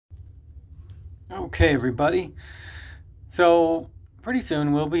Okay, everybody. So pretty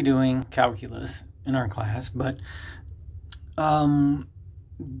soon we'll be doing calculus in our class, but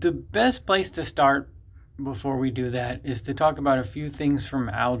the best place to start before we do that is to talk about a few things from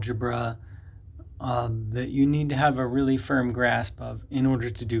algebra that you need to have a really firm grasp of in order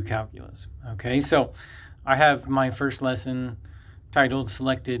to do calculus. Okay, so I have my first lesson titled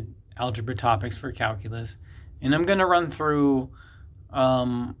Selected Algebra Topics for Calculus, and I'm going to run through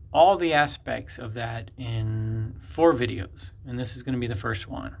all the aspects of that in 4 videos, and this is going to be the first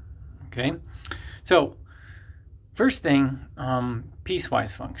one. Okay, so first thing,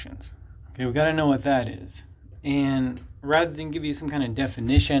 piecewise functions. Okay, we got to know what that is, and rather than give you some kind of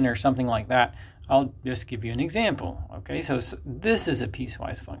definition or something like that, I'll just give you an example. Okay, so this is a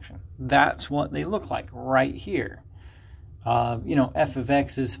piecewise function. That's what they look like right here. F of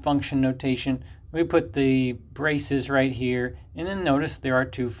x is function notation. We put the braces right here, and then notice there are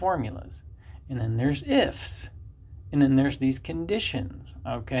 2 formulas. And then there's ifs. And then there's these conditions,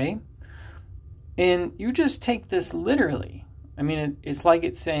 okay? And you just take this literally. I mean, it's like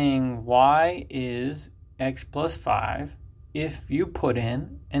it's saying y is x plus 5 if you put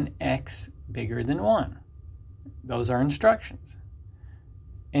in an x bigger than 1. Those are instructions.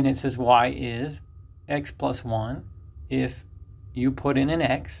 And it says y is x plus 1 if you put in an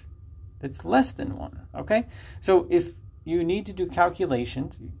x that's less than 1, okay? So if you need to do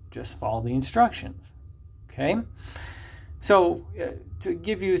calculations, you just follow the instructions, okay? So to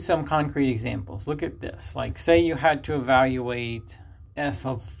give you some concrete examples, look at this. Like, say you had to evaluate f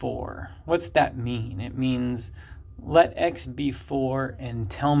of 4. What's that mean? It means let x be 4 and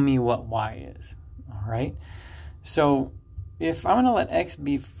tell me what y is, all right? So if I'm going to let x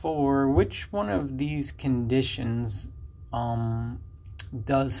be 4, which one of these conditions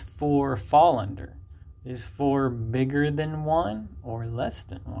does 4 fall under? Is 4 bigger than 1 or less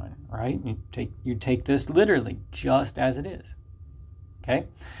than 1, right? You take this literally just as it is, okay?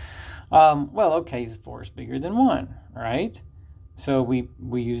 Okay, 4 is bigger than 1, right? So we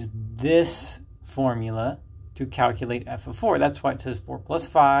use this formula to calculate f of 4. That's why it says 4 plus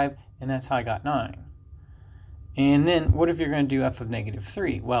 5, and that's how I got 9. And then what if you're going to do f of negative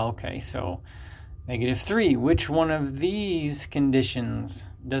 3? Well, okay, so negative 3, which one of these conditions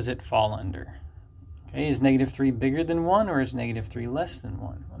does it fall under? Okay, is negative 3 bigger than 1 or is negative 3 less than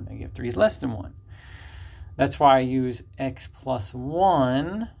 1? Well, negative 3 is less than 1. That's why I use x plus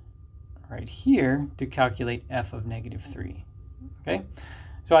 1 right here to calculate f of negative 3. Okay,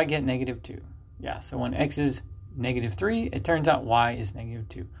 so I get negative 2. Yeah, so when x is negative 3, it turns out y is negative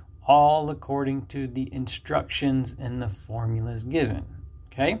 2. All according to the instructions and the formulas given.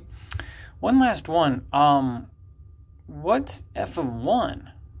 Okay, one last one. What's f of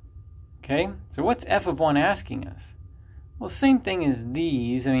 1? Okay, so what's f of 1 asking us? Well, same thing as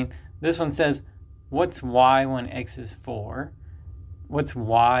these. I mean, this one says, what's y when x is 4? What's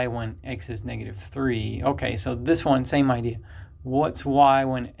y when x is negative 3? Okay, so this one, same idea. What's y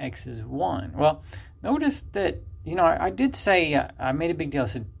when x is 1? Well, notice that, I did say, I made a big deal. I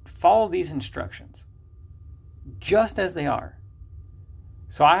said, follow these instructions just as they are.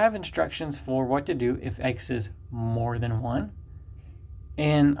 So I have instructions for what to do if x is more than 1.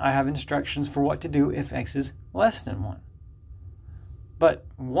 And I have instructions for what to do if x is less than 1. But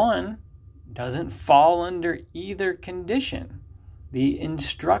 1 doesn't fall under either condition. The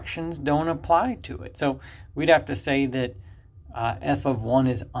instructions don't apply to it. So we'd have to say that f of 1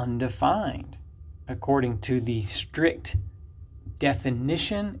 is undefined according to the strict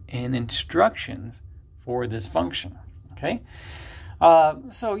definition and instructions for this function. Okay?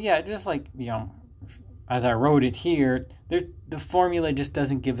 So yeah, just like, as I wrote it here, the formula just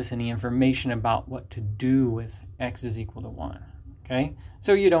doesn't give us any information about what to do with x is equal to 1. Okay?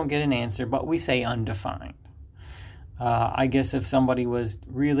 So you don't get an answer, but we say undefined. I guess if somebody was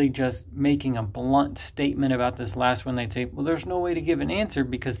really just making a blunt statement about this last one, they'd say, well, there's no way to give an answer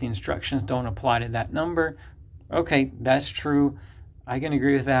because the instructions don't apply to that number. Okay, that's true. I can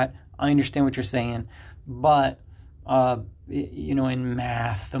agree with that. I understand what you're saying. But, in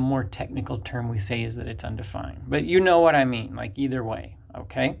math, the more technical term we say is that it's undefined. But you know what I mean, like either way,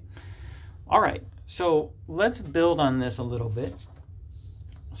 okay? All right, so let's build on this a little bit.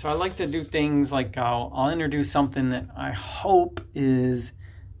 So I like to do things like I'll introduce something that I hope is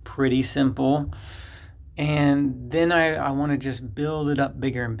pretty simple. And then I want to just build it up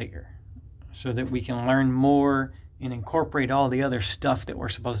bigger and bigger so that we can learn more and incorporate all the other stuff that we're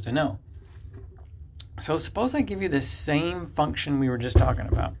supposed to know. So suppose I give you the same function we were just talking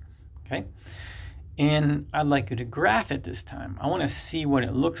about, okay? And I'd like you to graph it this time. I want to see what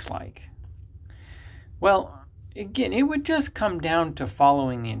it looks like. Well, again, it would just come down to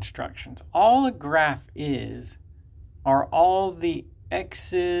following the instructions. All a graph are all the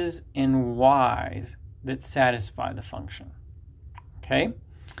x's and y's that satisfy the function. Okay?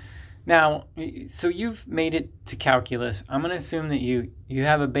 Now, so you've made it to calculus. I'm going to assume that you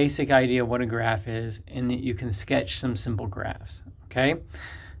have a basic idea what a graph is and that you can sketch some simple graphs. Okay?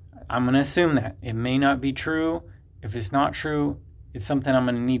 I'm going to assume that. It may not be true. If it's not true, it's something I'm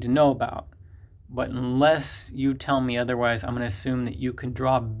going to need to know about. But unless you tell me otherwise, I'm going to assume that you can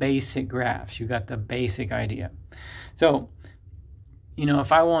draw basic graphs. You got the basic idea. So,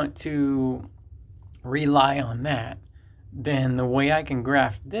 if I want to rely on that, then the way I can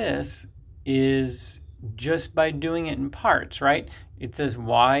graph this is just by doing it in parts, right? It says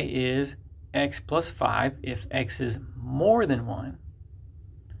y is x plus 5 if x is more than 1,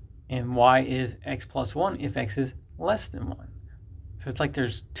 and y is x plus 1 if x is less than 1. So it's like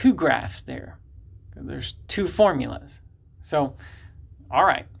there's two graphs there. There's two formulas. So, all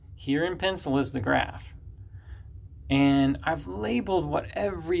right, here in pencil is the graph. And I've labeled what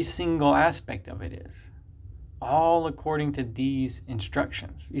every single aspect of it is, all according to these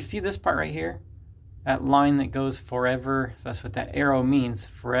instructions. You see this part right here? That line that goes forever, that's what that arrow means,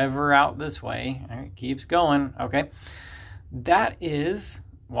 forever out this way. All right, keeps going, okay? That is,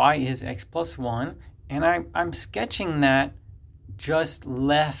 y is x plus 1, and I'm sketching that just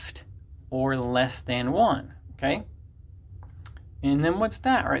left or less than 1, okay? And then what's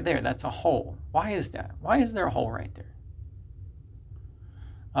that right there? That's a hole. Why is that? Why is there a hole right there?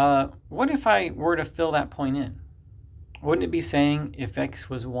 What if I were to fill that point in? Wouldn't it be saying if x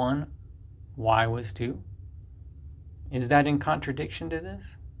was 1, y was 2? Is that in contradiction to this?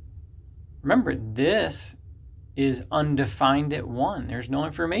 Remember, this is undefined at 1. There's no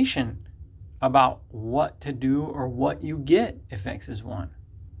information about what to do or what you get if x is 1.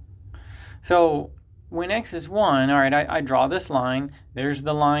 So when x is 1, all right, I draw this line. There's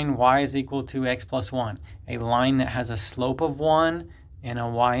the line y is equal to x plus 1, a line that has a slope of 1 and a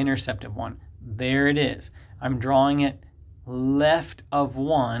y-intercept of 1. There it is. I'm drawing it left of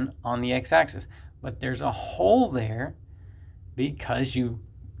 1 on the x-axis. But there's a hole there because you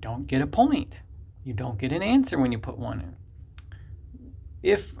don't get a point. You don't get an answer when you put 1 in.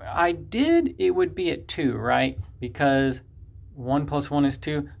 If I did, it would be at 2, right? Because 1 plus 1 is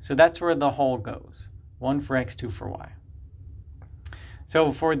 2. So that's where the hole goes. 1 for x, 2 for y.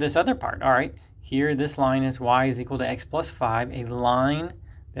 So for this other part, all right, here this line is y is equal to x plus 5, a line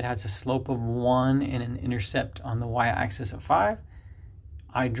that has a slope of 1 and an intercept on the y-axis of 5.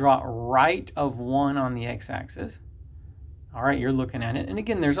 I draw right of 1 on the x-axis. All right, you're looking at it. And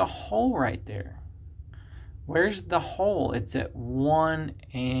again, there's a hole right there. Where's the hole? It's at 1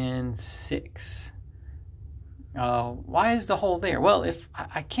 and 6. Why is the hole there? Well, if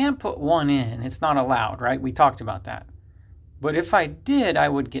I can't put 1 in, it's not allowed, right? We talked about that. But if I did, I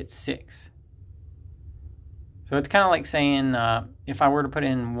would get 6. So it's kind of like saying if I were to put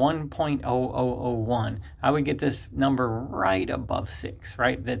in 1.0001, I would get this number right above 6,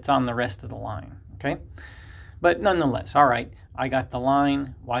 right? That's on the rest of the line, okay? But nonetheless, all right, I got the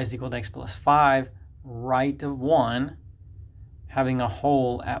line y is equal to x plus 5, right of 1, having a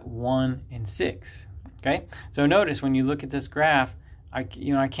hole at 1 and 6, okay? So notice when you look at this graph, I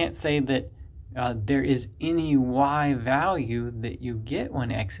can't say that there is any y value that you get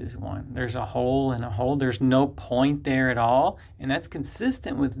when x is 1. There's a hole and a hole. There's no point there at all. And that's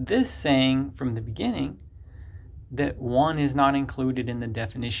consistent with this saying from the beginning that 1 is not included in the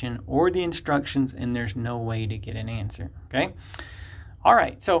definition or the instructions, and there's no way to get an answer, okay? All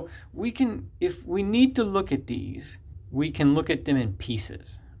right, so we can, if we need to look at these, we can look at them in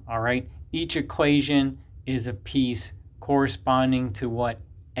pieces, all right? Each equation is a piece corresponding to what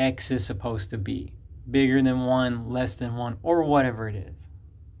x is supposed to be, bigger than 1, less than 1, or whatever it is.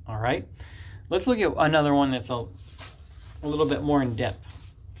 All right, let's look at another one that's a little bit more in depth.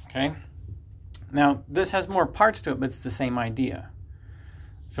 Okay, now this has more parts to it, but it's the same idea.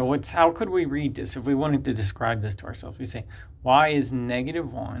 So how could we read this if we wanted to describe this to ourselves? We say y is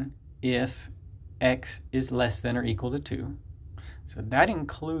negative 1 if x is less than or equal to 2. So that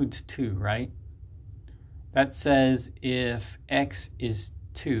includes 2, right? That says if x is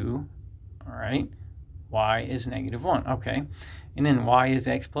 2, all right, y is negative 1, okay. And then y is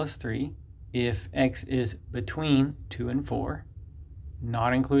x plus 3 if x is between 2 and 4,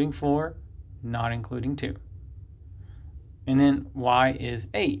 not including 4, not including 2. And then y is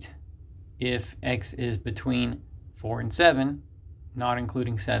 8 if x is between 4 and 7, not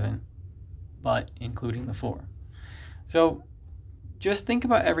including 7, but including the 4. So just think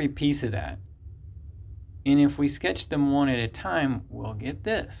about every piece of that. And if we sketch them one at a time, we'll get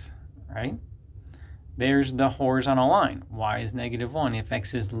this, right? There's the horizontal line. Y is -1 if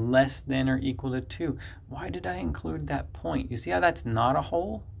x is less than or equal to 2. Why did I include that point? You see how that's not a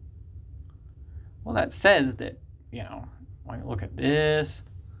hole? Well, that says that, you know, when you look at this,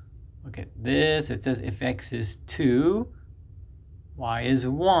 it says if x is 2, y is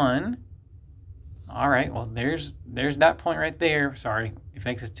 1. All right, well, there's that point right there. Sorry, if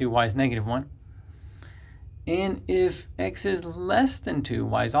x is 2, y is -1. And if x is less than 2,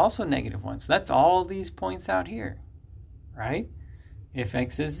 y is also -1. So that's all these points out here, right? If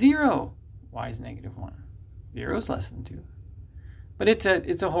x is 0, y is -1. 0 is less than 2. But it's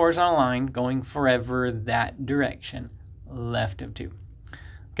a horizontal line going forever that direction, left of 2.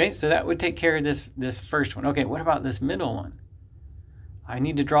 Okay, so that would take care of this first one. Okay, what about this middle one? I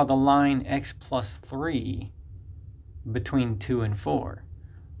need to draw the line x plus 3 between 2 and 4.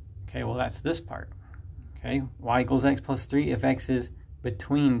 Okay, well, that's this part. Okay, y equals x plus 3 if x is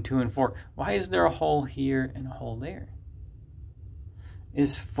between 2 and 4. Why is there a hole here and a hole there?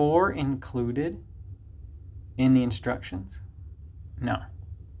 Is 4 included in the instructions? No.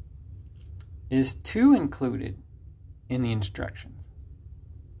 Is 2 included in the instructions?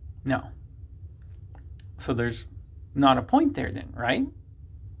 No. So there's not a point there then, right?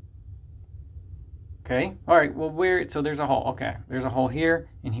 Okay, all right, well, so there's a hole. Okay, there's a hole here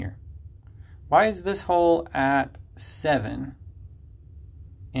and here. Why is this hole at 7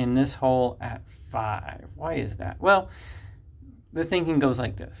 and this hole at 5? Why is that? Well, the thinking goes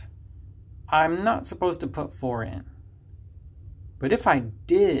like this. I'm not supposed to put 4 in. But if I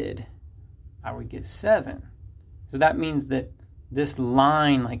did, I would get 7. So that means that this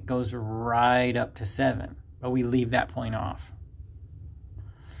line like goes right up to 7. But we leave that point off.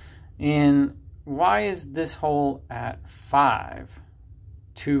 And why is this hole at 5?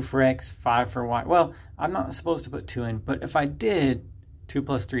 2 for x, 5 for y. Well, I'm not supposed to put 2 in, but if I did, 2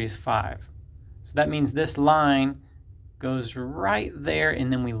 plus 3 is 5. So that means this line goes right there,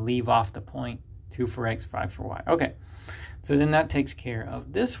 and then we leave off the point, 2 for x, 5 for y. Okay, so then that takes care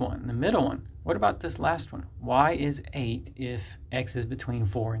of this one, the middle one. What about this last one? Y is 8 if x is between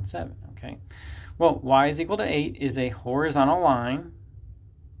 4 and 7, okay? Well, y is equal to 8 is a horizontal line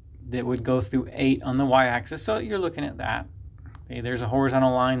that would go through 8 on the y-axis, so you're looking at that. Okay, there's a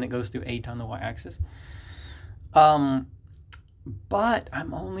horizontal line that goes through 8 on the y-axis. But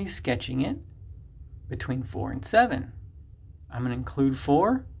I'm only sketching it between 4 and 7. I'm going to include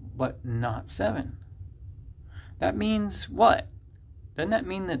 4, but not 7. That means what? Doesn't that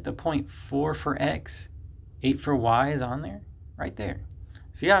mean that the point 4 for x, 8 for y is on there? Right there.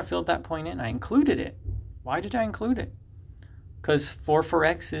 See how I filled that point in? I included it. Why did I include it? Because 4 for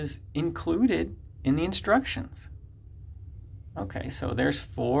x is included in the instructions. Okay, so there's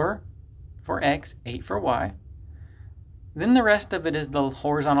 4 for x, 8 for y. Then the rest of it is the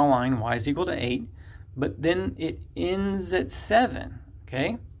horizontal line, y is equal to 8. But then it ends at 7,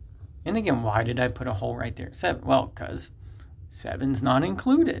 okay? And again, why did I put a hole right there at 7? Well, because 7's not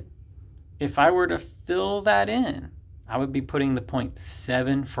included. If I were to fill that in, I would be putting the point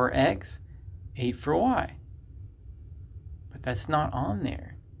 7 for x, 8 for y. But that's not on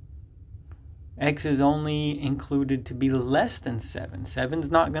there. X is only included to be less than 7.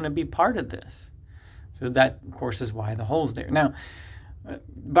 7's not going to be part of this. So that, of course, is why the hole's there. Now,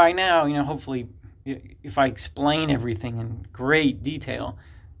 by now, you know, hopefully, if I explain everything in great detail,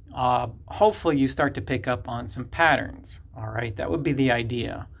 hopefully you start to pick up on some patterns. All right, that would be the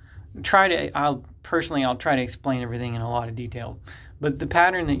idea. I'll try to explain everything in a lot of detail. But the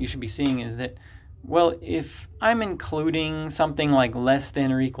pattern that you should be seeing is that, well, if I'm including something like less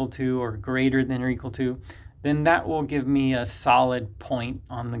than or equal to or greater than or equal to, then that will give me a solid point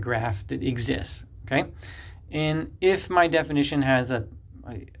on the graph that exists, okay? And if my definition has an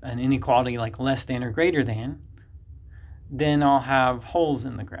inequality like less than or greater than, then I'll have holes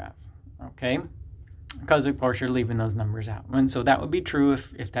in the graph, okay? Because, of course, you're leaving those numbers out. And so that would be true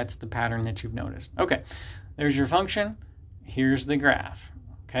if that's the pattern that you've noticed. Okay, there's your function. Here's the graph,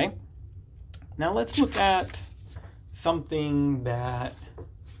 okay? Now let's look at something that,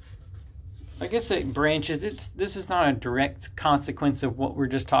 I guess it branches. This is not a direct consequence of what we're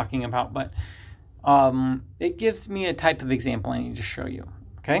just talking about, but it gives me a type of example I need to show you,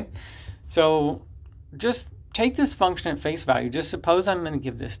 okay? So just take this function at face value. Just suppose I'm going to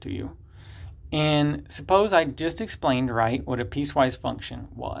give this to you. And suppose I just explained, right, what a piecewise function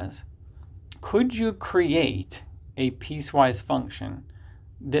was. Could you create a piecewise function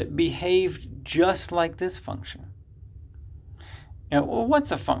that behaved just like this function? Now, well,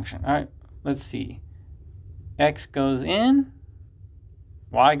 what's a function? All right, let's see. X goes in,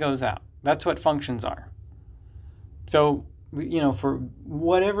 y goes out. That's what functions are. So, you know, for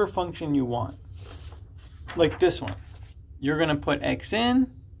whatever function you want, like this one. You're going to put x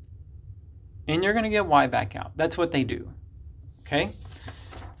in, and you're going to get y back out. That's what they do, okay?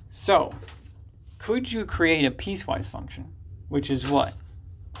 So, could you create a piecewise function, which is what?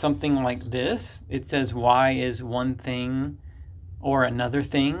 Something like this. It says y is one thing or another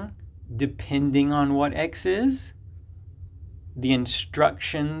thing, depending on what x is. The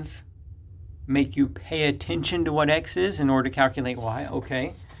instructions make you pay attention to what x is in order to calculate y.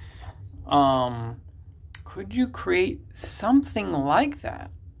 Okay. Could you create something like that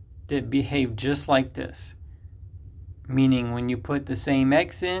that behaved just like this? Meaning when you put the same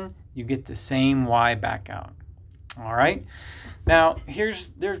x in, you get the same y back out. All right. Now,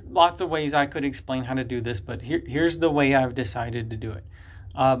 there's lots of ways I could explain how to do this, but here's the way I've decided to do it.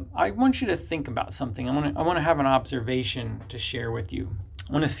 I want you to think about something. I want to have an observation to share with you.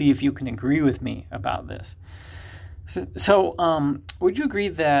 I want to see if you can agree with me about this. So, would you agree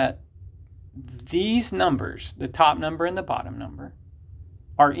that these numbers, the top number and the bottom number,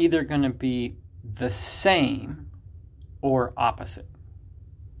 are either going to be the same or opposite?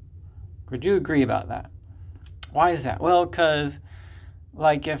 Could you agree about that? Why is that? Well, because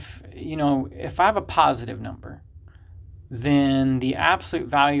like if I have a positive number, then the absolute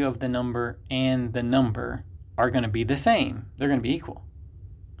value of the number and the number are going to be the same. They're going to be equal.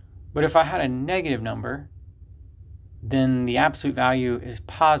 But if I had a negative number, then the absolute value is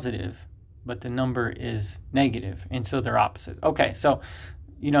positive, but the number is negative, and so they're opposite. Okay, so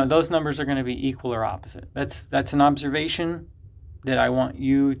those numbers are going to be equal or opposite. That's an observation that I want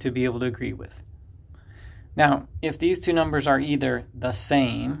you to be able to agree with. Now, if these two numbers are either the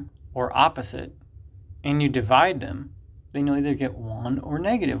same or opposite, and you divide them, then you'll either get 1 or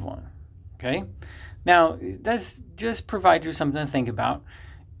 -1. Okay? Now, that's just provide you something to think about.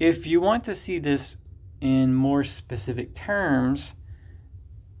 If you want to see this in more specific terms,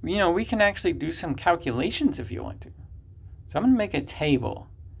 we can actually do some calculations if you want to. So I'm going to make a table.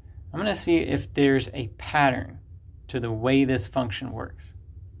 I'm going to see if there's a pattern to the way this function works.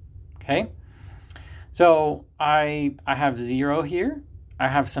 Okay? So I have 0 here, I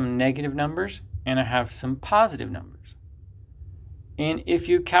have some negative numbers, and I have some positive numbers. And if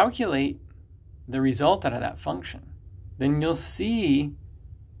you calculate the result out of that function, then you'll see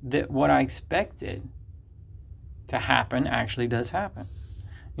that what I expected to happen actually does happen.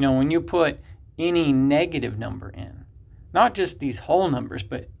 When you put any negative number in, not just these whole numbers,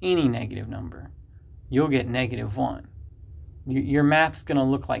 but any negative number, you'll get -1. Your math's going to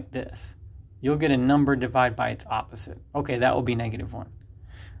look like this. You'll get a number divided by its opposite. Okay, that will be -1.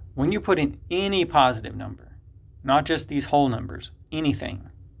 When you put in any positive number, not just these whole numbers, anything,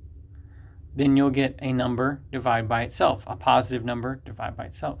 then you'll get a number divided by itself, a positive number divided by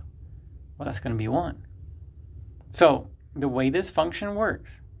itself. Well, that's going to be 1. So the way this function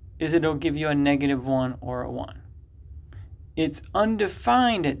works is it'll give you a -1 or a 1. It's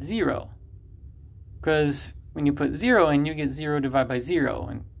undefined at 0, because when you put 0 in, you get 0 divided by 0,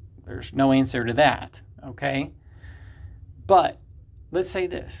 and there's no answer to that, okay? But let's say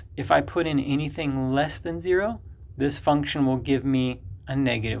this. If I put in anything less than 0, this function will give me a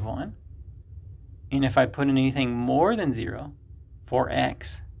 -1. And if I put in anything more than 0 for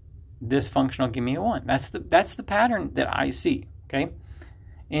x, this function will give me a 1. That's the pattern that I see, okay?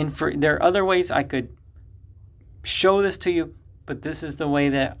 And there are other ways I could show this to you, but this is the way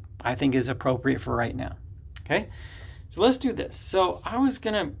that I think is appropriate for right now, okay? So let's do this. So I was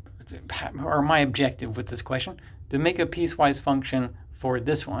going to, or my objective with this question, to make a piecewise function for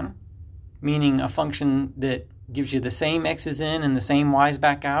this one, meaning a function that gives you the same x's in and the same y's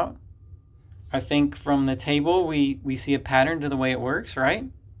back out. I think from the table we see a pattern to the way it works,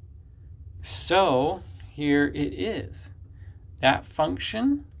 right? So here it is. That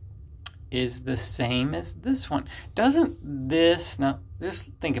function is the same as this one. Doesn't this, now just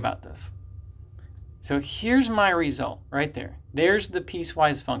think about this. So here's my result right there. There's the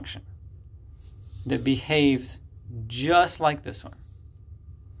piecewise function that behaves just like this one.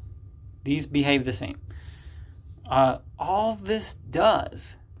 These behave the same. All this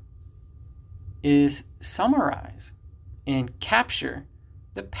does is summarize and capture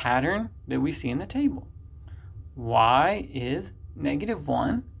the pattern that we see in the table. Y is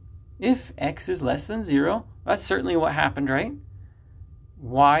 -1 if x is less than 0. That's certainly what happened, right?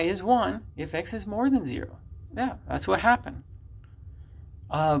 Y is 1 if x is more than 0. Yeah, that's what happened.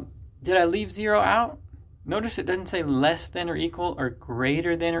 Did I leave 0 out? Notice it doesn't say less than or equal or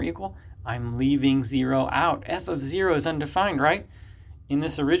greater than or equal. I'm leaving 0 out. F of 0 is undefined, right? In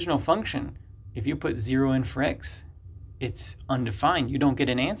this original function, if you put 0 in for x, it's undefined. You don't get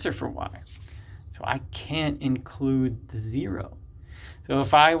an answer for y. So I can't include the 0. So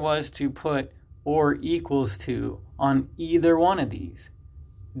if I was to put or equals to on either one of these,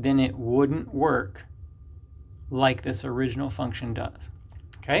 then it wouldn't work like this original function does.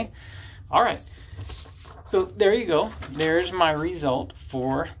 Okay? All right. So there you go. There's my result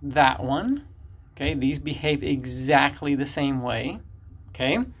for that one. Okay, these behave exactly the same way.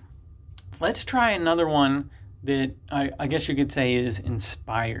 Okay, let's try another one that I guess you could say is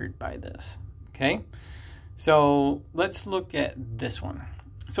inspired by this. Okay, so let's look at this one.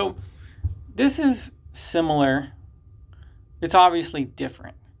 So this is similar. It's obviously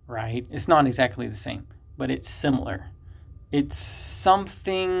different, right? It's not exactly the same, but it's similar. It's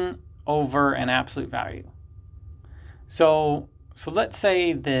something over an absolute value. So let's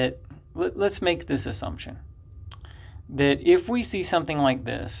say that, let's make this assumption that if we see something like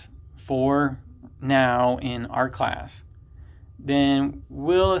this for now in our class, then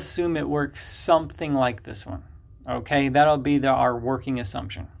we'll assume it works something like this one. Okay, that'll be our working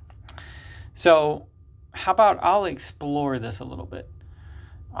assumption. So how about I'll explore this a little bit.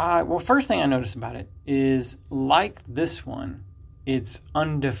 Well, first thing I notice about it is, like this one, it's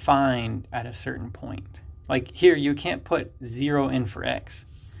undefined at a certain point. Like here, you can't put 0 in for x.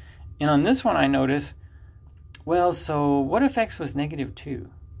 And on this one, I notice, well, so what if x was -2?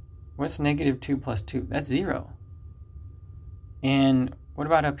 What's -2 plus 2? That's 0. And what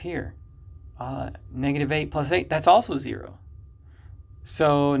about up here? -8 plus 8, that's also 0.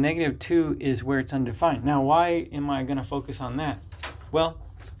 So -2 is where it's undefined. Now, why am I going to focus on that? Well,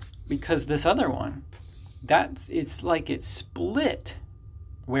 because this other one, it's like it's split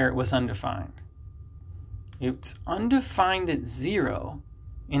where it was undefined. It's undefined at 0,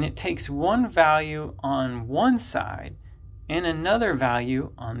 and it takes one value on one side and another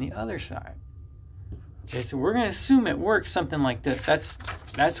value on the other side. Okay, so we're going to assume it works something like this.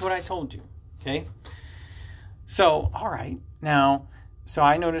 That's what I told you. Okay. So, all right. Now, so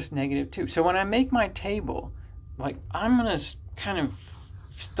I noticed -2. So when I make my table, like I'm going to kind of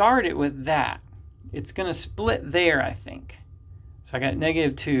start it with that. It's going to split there, I think. So I got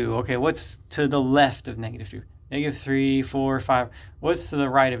 -2. Okay, what's to the left of -2? -3, 4, 5. What's to the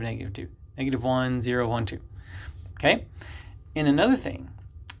right of -2? -1, 0, 1, 2. Okay? And another thing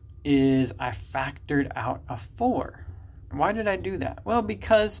is I factored out a 4. Why did I do that? Well,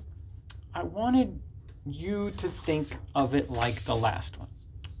 because I wanted you to think of it like the last one.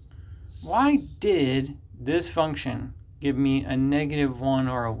 Why did this function give me a -1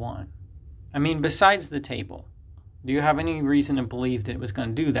 or a 1? I mean, besides the table, do you have any reason to believe that it was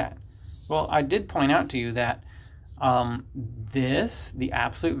going to do that? Well, I did point out to you that the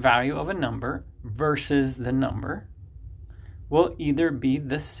absolute value of a number versus the number, will either be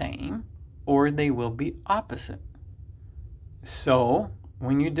the same or they will be opposite. So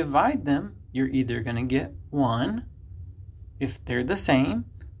when you divide them, you're either going to get 1 if they're the same,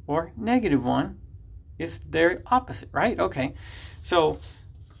 or -1 if they're opposite, right? Okay, so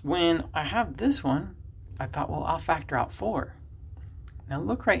when I have this one, I thought, well, I'll factor out 4. Now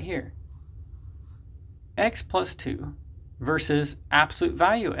look right here. X plus 2 versus absolute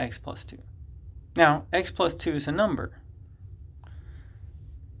value x plus 2. Now, x plus 2 is a number.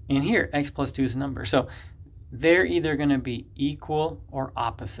 And here, x plus 2 is a number. So they're either going to be equal or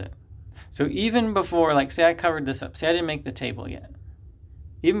opposite. So even before, like say I covered this up, say I didn't make the table yet.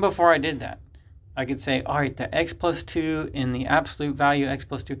 Even before I did that, I could say, all right, the x plus 2 and the absolute value x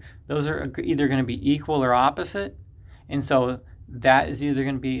plus 2, those are either going to be equal or opposite. And so that is either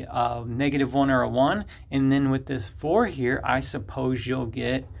going to be a -1 or a 1. And then with this 4 here, I suppose you'll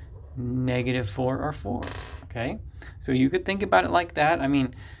get -4 or 4. Okay? So you could think about it like that. I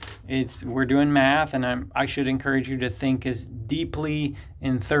mean, we're doing math, and I should encourage you to think as deeply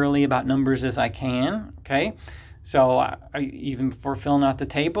and thoroughly about numbers as I can. Okay? So even before filling out the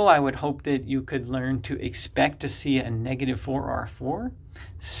table, I would hope that you could learn to expect to see a -4 or a 4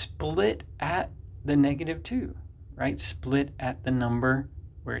 split at the -2, right? Split at the number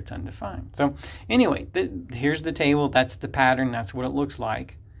where it's undefined. So anyway, here's the table. That's the pattern. That's what it looks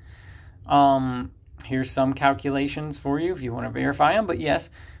like. Here's some calculations for you if you want to verify them. But yes,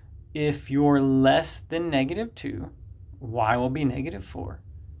 if you're less than -2, y will be -4.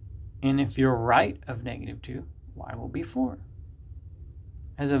 And if you're right of -2, y will be 4.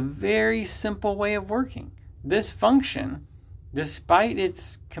 Has a very simple way of working. This function, despite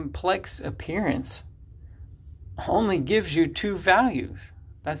its complex appearance, only gives you 2 values.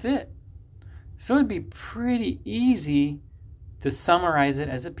 That's it. So it'd be pretty easy to summarize it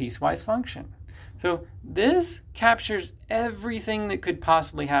as a piecewise function. So this captures everything that could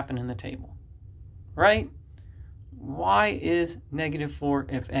possibly happen in the table, right? Y is -4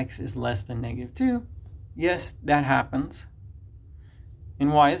 if x is less than -2. Yes, that happens.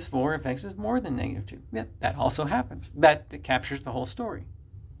 And y is 4 if x is more than negative 2. Yeah, that also happens. That captures the whole story.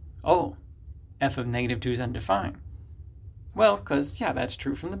 Oh, f of negative 2 is undefined. Well, because, yeah, that's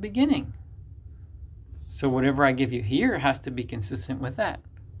true from the beginning. So whatever I give you here has to be consistent with that.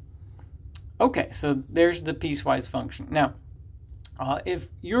 Okay, so there's the piecewise function. Now, if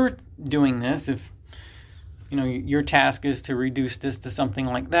you're doing this, if your task is to reduce this to something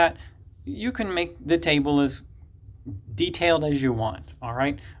like that, you can make the table as detailed as you want, all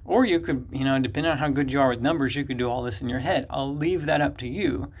right? Or you could, depending on how good you are with numbers, you could do all this in your head. I'll leave that up to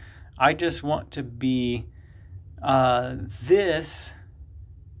you. I just want to be this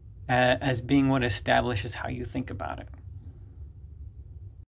as being what establishes how you think about it.